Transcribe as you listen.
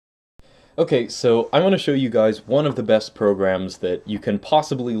Okay, so I want to show you guys one of the best programs that you can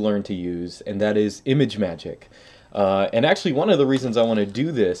possibly learn to use, and that is Imagemagick. And actually, one of the reasons I want to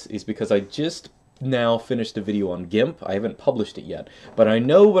do this is because I just now finished a video on GIMP. I haven't published it yet, but I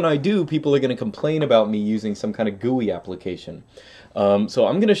know when I do, people are going to complain about me using some kind of GUI application. So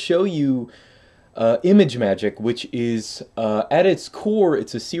I'm going to show you Imagemagick, which is at its core,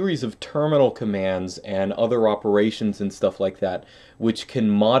 it's a series of terminal commands and other operations and stuff like that, which can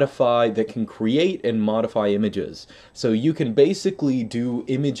modify, that can create and modify images. So you can basically do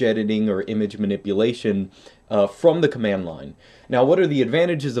image editing or image manipulation from the command line. Now, what are the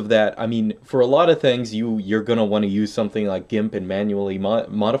advantages of that? I mean, for a lot of things, you're going to want to use something like GIMP and manually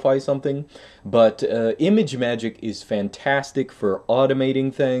modify something, but Imagemagick is fantastic for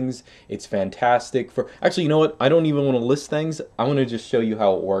automating things. It's fantastic for... Actually, you know what? I don't even want to list things. I want to just show you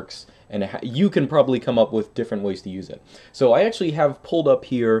how it works, and you can probably come up with different ways to use it. So I actually have pulled up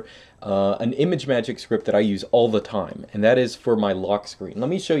here an Imagemagick script that I use all the time, and that is for my lock screen. Let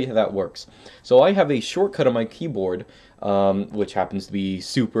me show you how that works. So I have a shortcut on my keyboard, which happens to be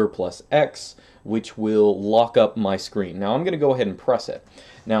Super plus X, which will lock up my screen. Now I'm going to go ahead and press it.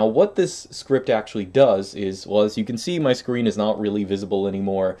 Now what this script actually does is, well, as you can see, my screen is not really visible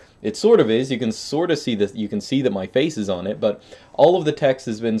anymore. It sort of is. You can sort of see that. You can see that my face is on it, but all of the text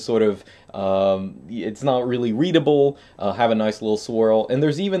has been sort of, it's not really readable. Have a nice little swirl, and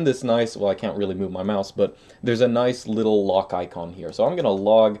there's even this nice, well, I can't really move my mouse, but there's a nice little lock icon here. So I'm going to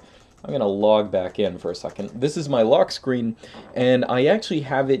log back in for a second. This is my lock screen, and I actually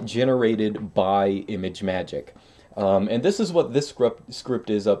have it generated by Imagemagick. And this is what this script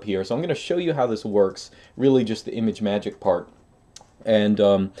is up here. So I'm going to show you how this works, really just the Imagemagick part, and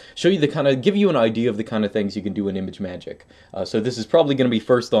show you the kind of, give you an idea of the kind of things you can do in Imagemagick. So this is probably going to be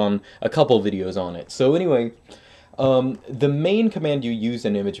first on a couple videos on it. So anyway, the main command you use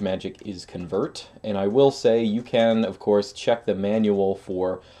in Imagemagick is convert, and I will say you can, of course, check the manual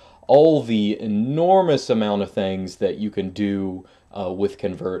for all the enormous amount of things that you can do with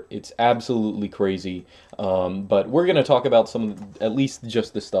convert. It's absolutely crazy, but we're going to talk about at least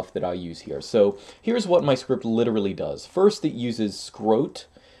just the stuff that I use here. So here's what my script literally does. First, it uses scrot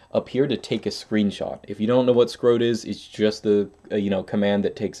up here to take a screenshot. If you don't know what scrot is, it's just the command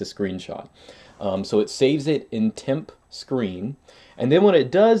that takes a screenshot. So it saves it in temp screen, and then what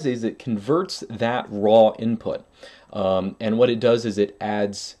it does is it converts that raw input. And what it does is it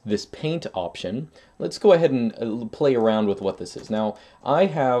adds this paint option. Let's go ahead and play around with what this is. Now, I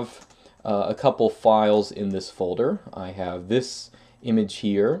have a couple files in this folder. I have this image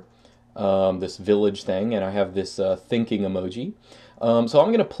here, this village thing, and I have this thinking emoji. So I'm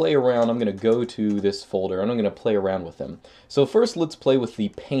going to play around. I'm going to go to this folder, and I'm going to play around with them. So first, let's play with the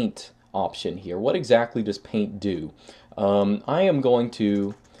paint option here. What exactly does paint do? I am going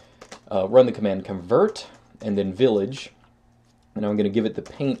to run the command convert and then village, and I'm going to give it the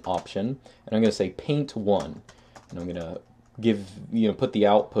paint option, and I'm going to say paint 1, and I'm going to give, put the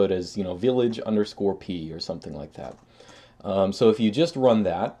output as, village underscore p or something like that. So if you just run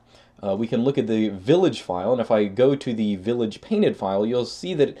that, we can look at the village file, and if I go to the village painted file, you'll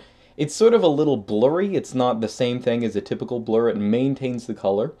see that it's sort of a little blurry. It's not the same thing as a typical blur. It maintains the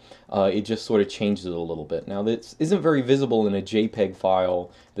color. It just sort of changes it a little bit. Now, this isn't very visible in a JPEG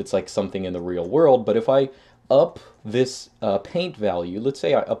file that's like something in the real world, but if I up this paint value, let's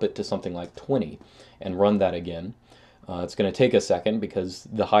say I up it to something like 20 and run that again, it's going to take a second because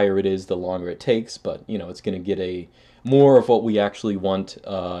the higher it is, the longer it takes, but it's going to get a more of what we actually want.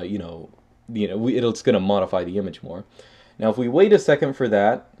 It's going to modify the image more. Now, if we wait a second for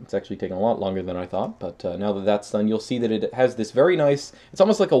that, it's actually taking a lot longer than I thought, but now that that's done, you'll see that it has this very nice, it's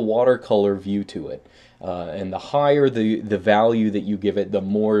almost like a watercolor view to it. And the higher the value that you give it, the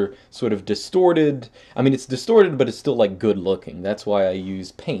more sort of distorted, I mean, it's distorted, but it's still like good looking. That's why I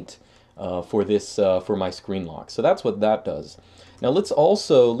use paint for this, for my screen lock. So that's what that does. Now let's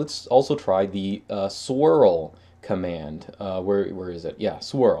also try the swirl command. Where is it? Yeah,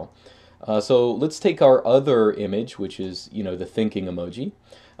 swirl. So let's take our other image, which is, the thinking emoji,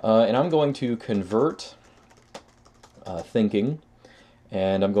 and I'm going to convert thinking,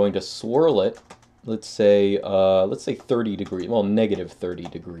 and I'm going to swirl it. Let's say 30 degrees, well, negative 30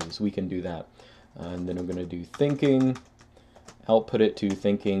 degrees. We can do that. And then I'm going to do thinking, output it to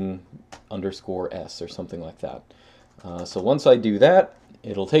thinking underscore S or something like that. So once I do that,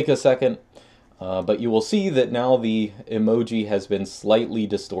 it'll take a second. But you will see that now the emoji has been slightly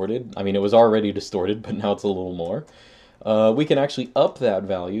distorted. I mean, it was already distorted, but now it's a little more. We can actually up that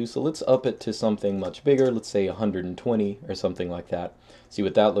value, so let's up it to something much bigger, let's say 120 or something like that. See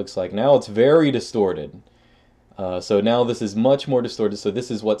what that looks like. Now it's very distorted. So now this is much more distorted. So this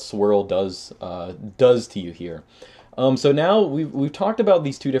is what swirl does to you here. So now we've talked about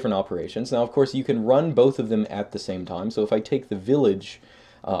these two different operations. Now, of course, you can run both of them at the same time. So if I take the village,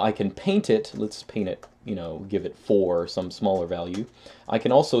 I can paint it. Let's paint it, give it 4 or some smaller value. I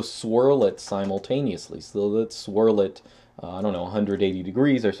can also swirl it simultaneously. So let's swirl it, I don't know, 180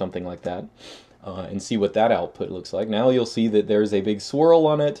 degrees or something like that. And see what that output looks like. Now you'll see that there's a big swirl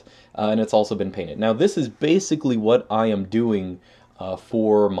on it, and it's also been painted. Now this is basically what I am doing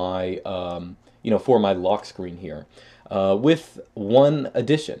for my for my lock screen here, with one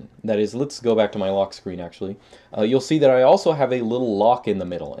addition. That is, let's go back to my lock screen actually. You'll see that I also have a little lock in the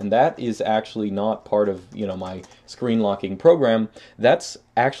middle, and that is actually not part of my screen locking program. That's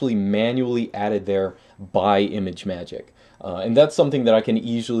actually manually added there by Imagemagick. And that's something that I can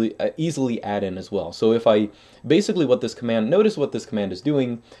easily add in as well. So if I, basically what this command, notice what this command is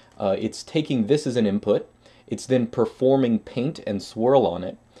doing, it's taking this as an input, it's then performing paint and swirl on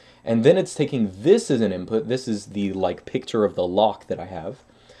it, and then it's taking this as an input, this is the picture of the lock that I have,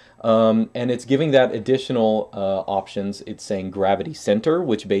 and it's giving that additional options. It's saying gravity center,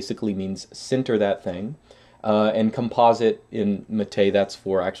 which basically means center that thing, and composite in Mate, that's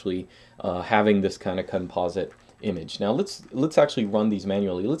for actually having this kind of composite image. Now let's actually run these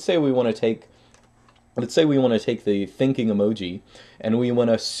manually. Let's say we want to take the thinking emoji and we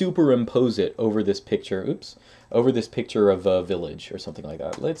want to superimpose it over this picture. Oops, over this picture of a village or something like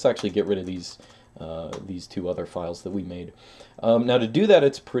that. Let's actually get rid of these 2 other files that we made. Now to do that,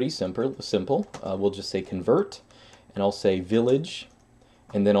 it's pretty simple. We'll just say convert, and I'll say village,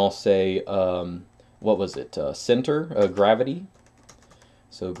 and then I'll say what was it? Center, gravity.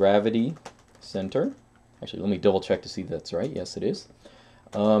 So gravity center. Actually, let me double check to see if that's right. Yes, it is.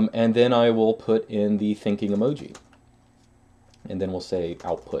 And then I will put in the thinking emoji. And then we'll say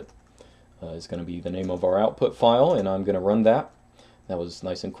output is going to be the name of our output file, and I'm going to run that. That was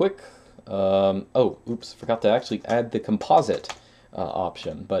nice and quick. Oh, oops, forgot to actually add the composite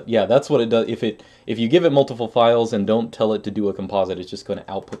option. But yeah, that's what it does. If you give it multiple files and don't tell it to do a composite, it's just going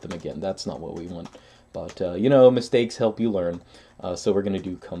to output them again. That's not what we want. But, mistakes help you learn. So we're going to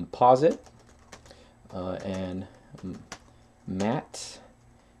do composite. And matte,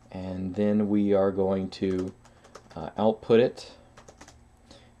 and then we are going to output it,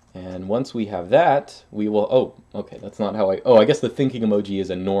 and once we have that, we will, oh, okay, that's not how I guess the thinking emoji is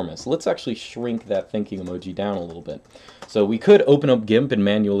enormous. Let's actually shrink that thinking emoji down a little bit. So we could open up GIMP and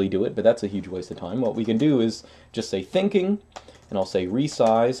manually do it, but that's a huge waste of time. What we can do is just say thinking, and I'll say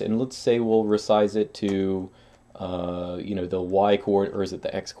resize, and let's say we'll resize it to the Y coordinate, or is it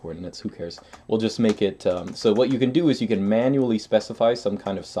the X coordinates? Who cares? We'll just make it, so what you can do is you can manually specify some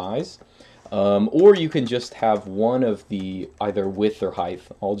kind of size, or you can just have one of the either width or height.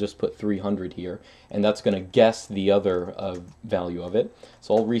 I'll just put 300 here, and that's going to guess the other value of it.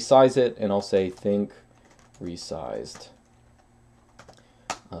 So I'll resize it, and I'll say think resized.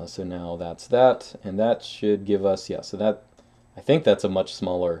 So now that's that, and that should give us, yeah, so that, I think that's a much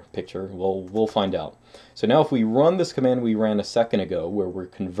smaller picture. We'll find out. So now if we run this command we ran a second ago, where we're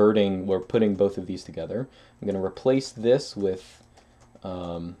putting both of these together, I'm going to replace this with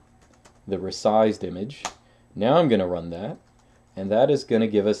the resized image. Now I'm going to run that, and that is going to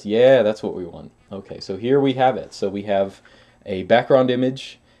give us, yeah, that's what we want. Okay, so here we have it. So we have a background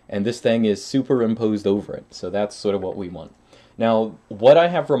image, and this thing is superimposed over it. So that's sort of what we want. Now, what I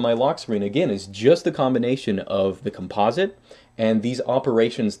have from my lock screen, again, is just a combination of the composite and these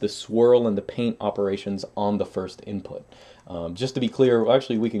operations, the swirl and the paint operations on the first input. Just to be clear,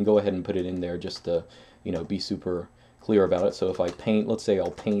 actually, we can go ahead and put it in there just to, be super clear about it. So if I paint, let's say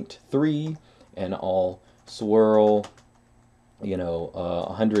I'll paint 3, and I'll swirl,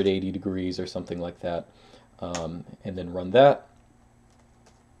 180 degrees or something like that, and then run that.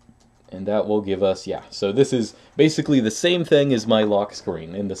 And that will give us, yeah, so this is basically the same thing as my lock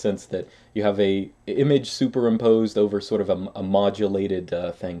screen, in the sense that you have a image superimposed over sort of a modulated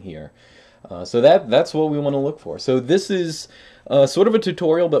thing here. So that's what we want to look for. So this is sort of a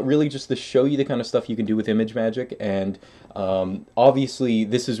tutorial, but really just to show you the kind of stuff you can do with Imagemagick. And obviously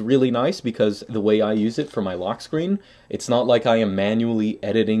this is really nice because the way I use it for my lock screen, it's not like I am manually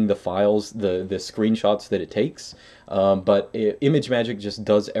editing the files, the screenshots that it takes. But Imagemagick just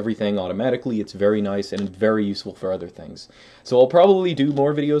does everything automatically. It's very nice and very useful for other things. So I'll probably do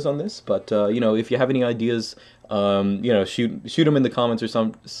more videos on this, but if you have any ideas, shoot them in the comments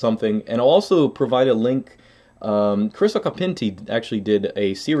or something. And I'll also provide a link Chris Occhipinti actually did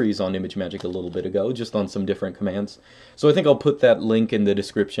a series on Imagemagick a little bit ago, just on some different commands. So I think I'll put that link in the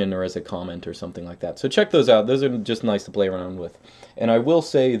description or as a comment or something like that. So check those out. Those are just nice to play around with. And I will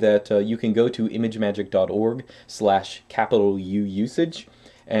say that you can go to imagemagick.org/U usage.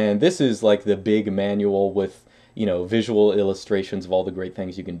 And this is like the big manual with, you know, visual illustrations of all the great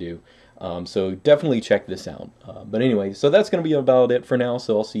things you can do. So definitely check this out. But anyway, so that's going to be about it for now.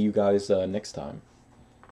 So I'll see you guys next time.